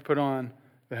 Lord, help me to put on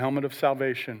the helmet of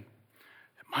salvation.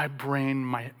 My brain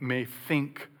may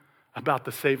think about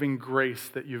the saving grace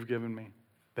that you've given me.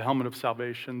 The helmet of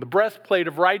salvation. The breastplate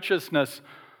of righteousness,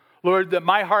 Lord, that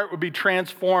my heart would be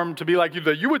transformed to be like you,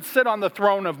 that you would sit on the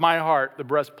throne of my heart, the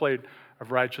breastplate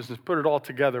of righteousness. Put it all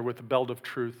together with the belt of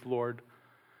truth, Lord.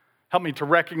 Help me to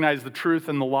recognize the truth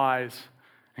and the lies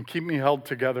and keep me held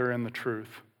together in the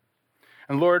truth.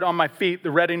 And Lord, on my feet,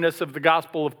 the readiness of the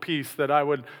gospel of peace, that I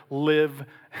would live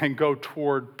and go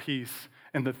toward peace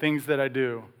in the things that I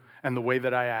do and the way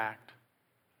that I act.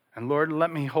 And Lord,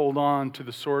 let me hold on to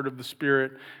the sword of the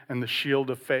Spirit and the shield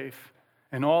of faith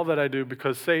in all that I do,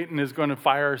 because Satan is going to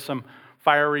fire some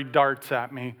fiery darts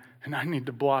at me, and I need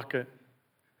to block it.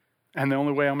 And the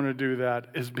only way I'm going to do that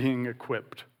is being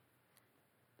equipped.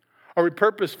 Are we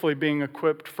purposefully being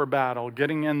equipped for battle,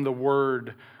 getting in the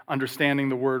Word, understanding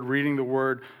the Word, reading the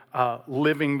Word,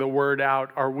 living the Word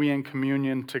out? Are we in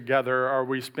communion together? Are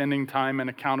we spending time in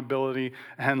accountability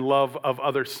and love of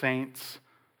other saints,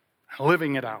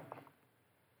 living it out?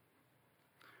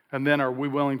 And then are we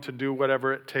willing to do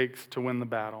whatever it takes to win the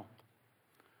battle?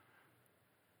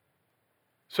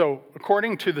 So,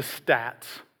 according to the stats,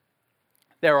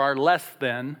 there are less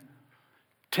than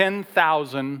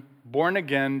 10,000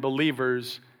 born-again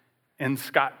believers in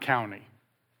Scott County.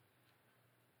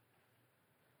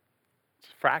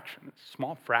 It's a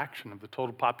small fraction of the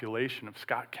total population of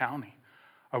Scott County.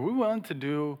 Are we willing to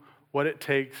do what it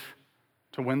takes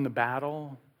to win the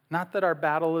battle? Not that our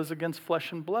battle is against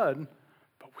flesh and blood,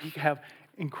 but we have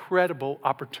incredible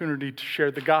opportunity to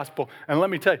share the gospel. And let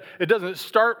me tell you, it doesn't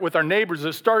start with our neighbors,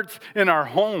 it starts in our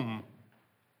home.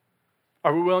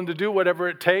 Are we willing to do whatever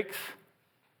it takes?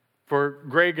 For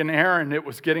Greg and Aaron, it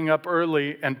was getting up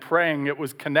early and praying. It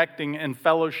was connecting in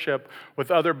fellowship with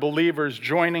other believers.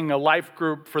 Joining a life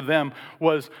group for them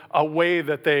was a way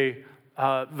that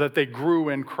they grew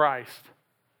in Christ.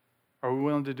 Are we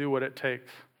willing to do what it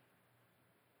takes?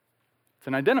 It's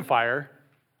an identifier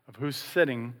of who's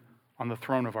sitting on the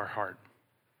throne of our heart.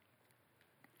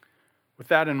 With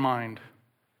that in mind,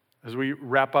 as we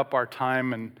wrap up our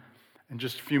time, and in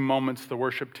just a few moments the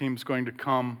worship team's going to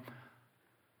come,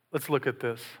 let's look at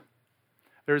this.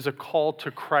 There's a call to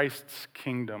Christ's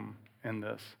kingdom in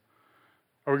this.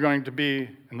 Are we going to be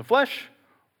in the flesh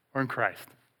or in Christ?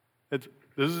 That's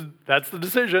the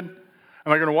decision.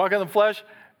 Am I going to walk in the flesh?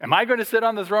 Am I going to sit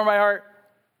on the throne of my heart?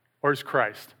 Or is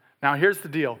Christ? Now here's the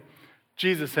deal.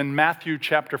 Jesus in Matthew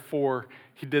chapter 4,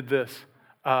 he did this.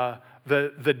 In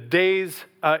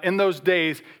those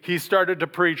days, he started to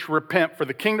preach, repent, for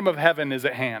the kingdom of heaven is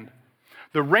at hand.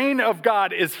 The reign of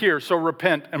God is here, so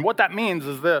repent. And what that means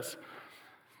is this,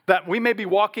 that we may be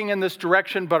walking in this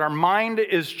direction, but our mind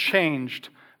is changed,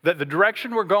 that the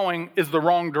direction we're going is the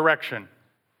wrong direction.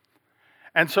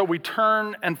 And so we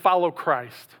turn and follow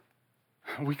Christ.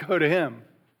 We go to him.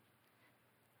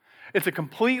 It's a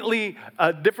completely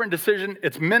different decision.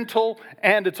 It's mental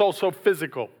and it's also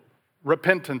physical.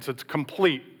 Repentance, it's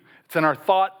complete. It's in our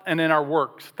thought and in our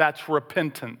works. That's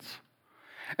repentance.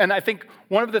 And I think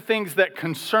one of the things that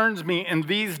concerns me in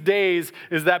these days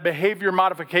is that behavior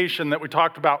modification that we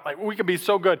talked about. Like, we can be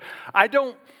so good. I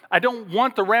don't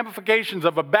want the ramifications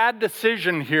of a bad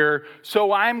decision here,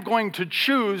 so I'm going to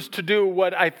choose to do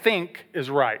what I think is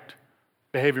right.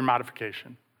 Behavior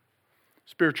modification.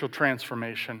 Spiritual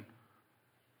transformation.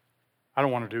 I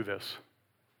don't want to do this.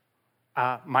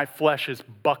 My flesh is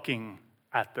bucking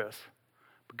at this.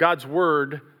 But God's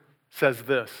word says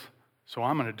this, so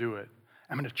I'm going to do it.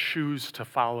 I'm going to choose to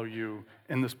follow you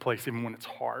in this place, even when it's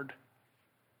hard.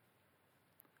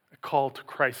 A call to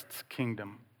Christ's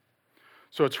kingdom.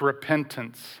 So it's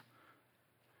repentance.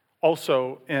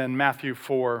 Also in Matthew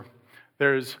 4,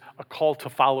 there's a call to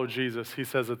follow Jesus. He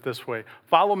says it this way,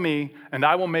 follow me and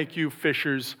I will make you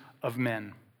fishers of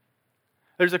men.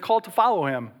 There's a call to follow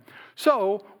him.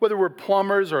 So whether we're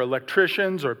plumbers or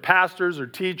electricians or pastors or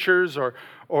teachers or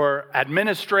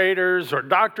administrators or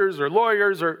doctors or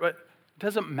lawyers, it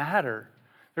doesn't matter.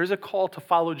 There's a call to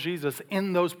follow Jesus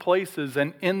in those places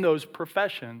and in those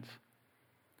professions.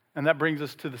 And that brings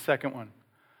us to the second one,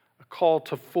 a call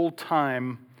to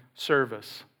full-time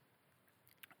service,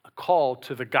 a call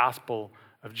to the gospel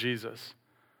of Jesus.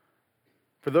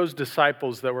 For those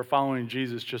disciples that were following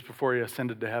Jesus just before he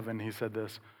ascended to heaven, he said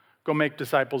this, go make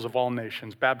disciples of all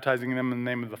nations, baptizing them in the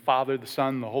name of the Father, the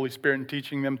Son, the Holy Spirit, and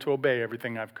teaching them to obey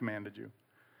everything I've commanded you.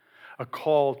 A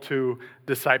call to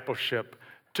discipleship,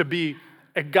 to be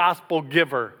a gospel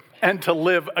giver, and to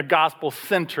live a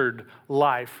gospel-centered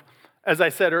life. As I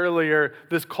said earlier,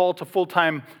 this call to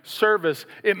full-time service,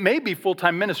 it may be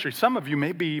full-time ministry. Some of you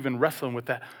may be even wrestling with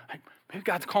that. Like, maybe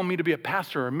God's calling me to be a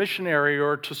pastor or a missionary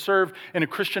or to serve in a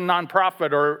Christian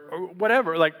nonprofit or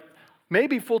whatever. Like,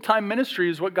 maybe full-time ministry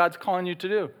is what God's calling you to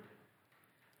do.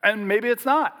 And maybe it's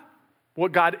not.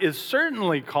 What God is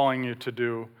certainly calling you to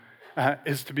do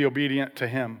is to be obedient to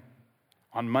him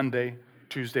on Monday,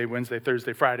 Tuesday, Wednesday,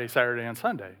 Thursday, Friday, Saturday, and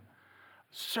Sunday.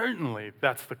 Certainly,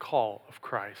 that's the call of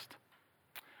Christ.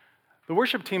 The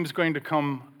worship team is going to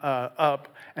come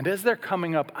up, and as they're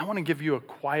coming up, I want to give you a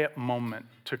quiet moment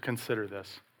to consider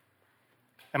this.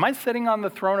 Am I sitting on the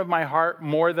throne of my heart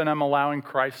more than I'm allowing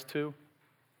Christ to?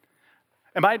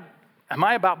 Am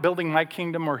I about building my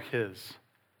kingdom or his?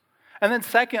 And then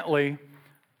secondly,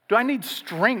 do I need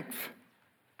strength?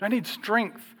 Do I need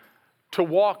strength to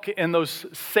walk in those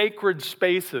sacred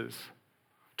spaces?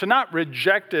 To not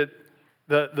reject it,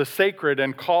 the sacred,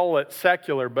 and call it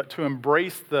secular, but to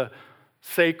embrace the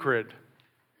sacred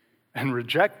and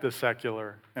reject the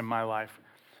secular in my life.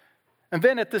 And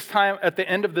then at the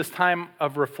end of this time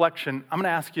of reflection, I'm going to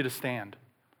ask you to stand.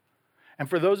 And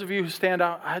for those of you who stand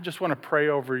out, I just want to pray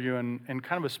over you in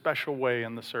kind of a special way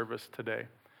in the service today.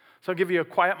 So I'll give you a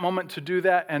quiet moment to do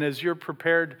that. And as you're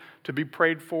prepared to be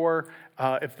prayed for,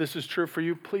 if this is true for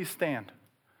you, please stand.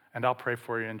 And I'll pray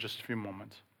for you in just a few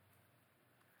moments.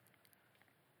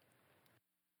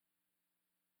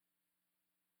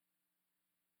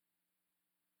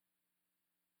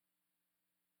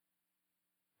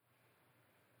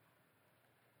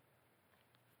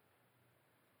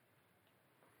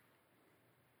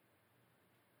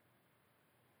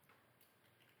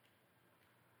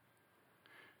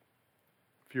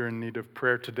 If you're in need of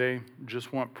prayer today,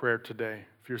 just want prayer today.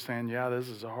 If you're saying, yeah, this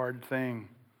is a hard thing,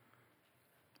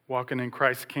 walking in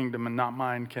Christ's kingdom and not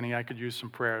mine, Kenny, I could use some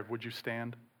prayer, would you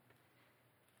stand?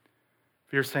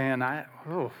 If you're saying, I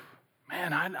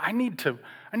need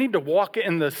to walk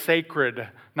in the sacred,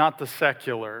 not the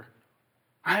secular.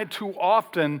 I too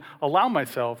often allow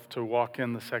myself to walk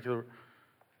in the secular.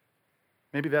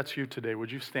 Maybe that's you today.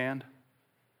 Would you stand?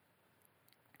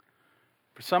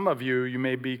 For some of you, you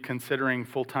may be considering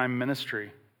full-time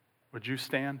ministry. Would you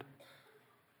stand?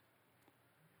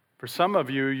 For some of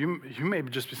you, you may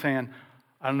just be saying,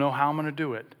 I don't know how I'm going to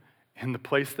do it in the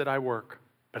place that I work,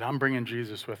 but I'm bringing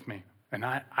Jesus with me. And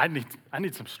I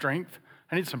need some strength.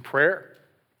 I need some prayer.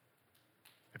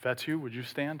 If that's you, would you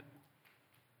stand?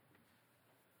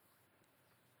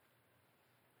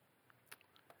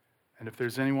 And if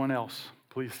there's anyone else,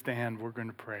 please stand. We're going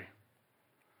to pray.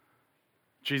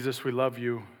 Jesus, we love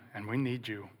you and we need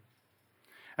you.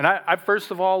 And I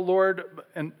first of all, Lord,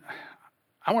 and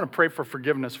I want to pray for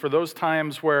forgiveness for those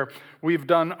times where we've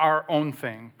done our own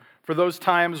thing, for those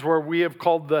times where we have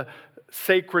called the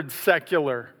sacred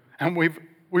secular, and we've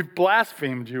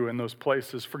blasphemed you in those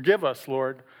places. Forgive us,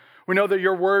 Lord. We know that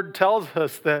your word tells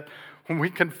us that when we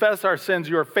confess our sins,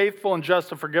 you are faithful and just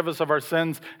to forgive us of our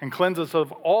sins and cleanse us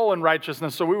of all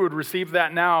unrighteousness. So we would receive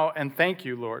that now, and thank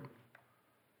you, Lord.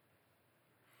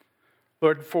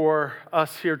 Lord, for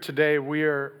us here today,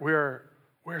 we're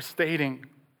stating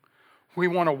we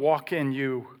want to walk in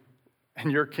you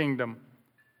and your kingdom.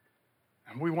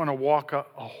 And we want to walk a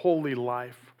holy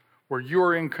life where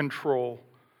you're in control.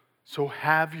 So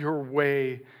have your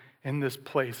way in this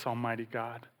place, Almighty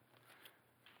God.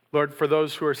 Lord, for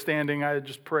those who are standing, I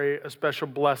just pray a special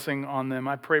blessing on them.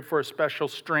 I pray for a special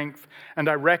strength. And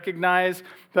I recognize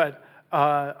that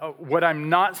what I'm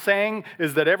not saying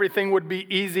is that everything would be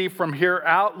easy from here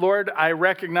out, Lord. I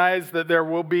recognize that there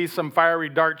will be some fiery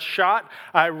darts shot.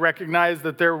 I recognize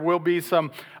that there will be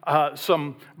some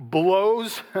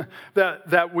blows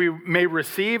that we may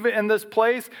receive in this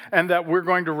place, and that we're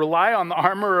going to rely on the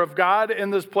armor of God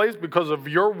in this place because of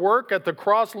your work at the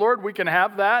cross, Lord. We can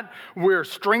have that. We're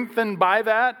strengthened by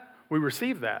that. We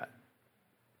receive that.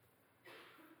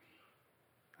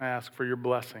 I ask for your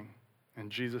blessing. In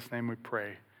Jesus' name we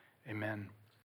pray. Amen.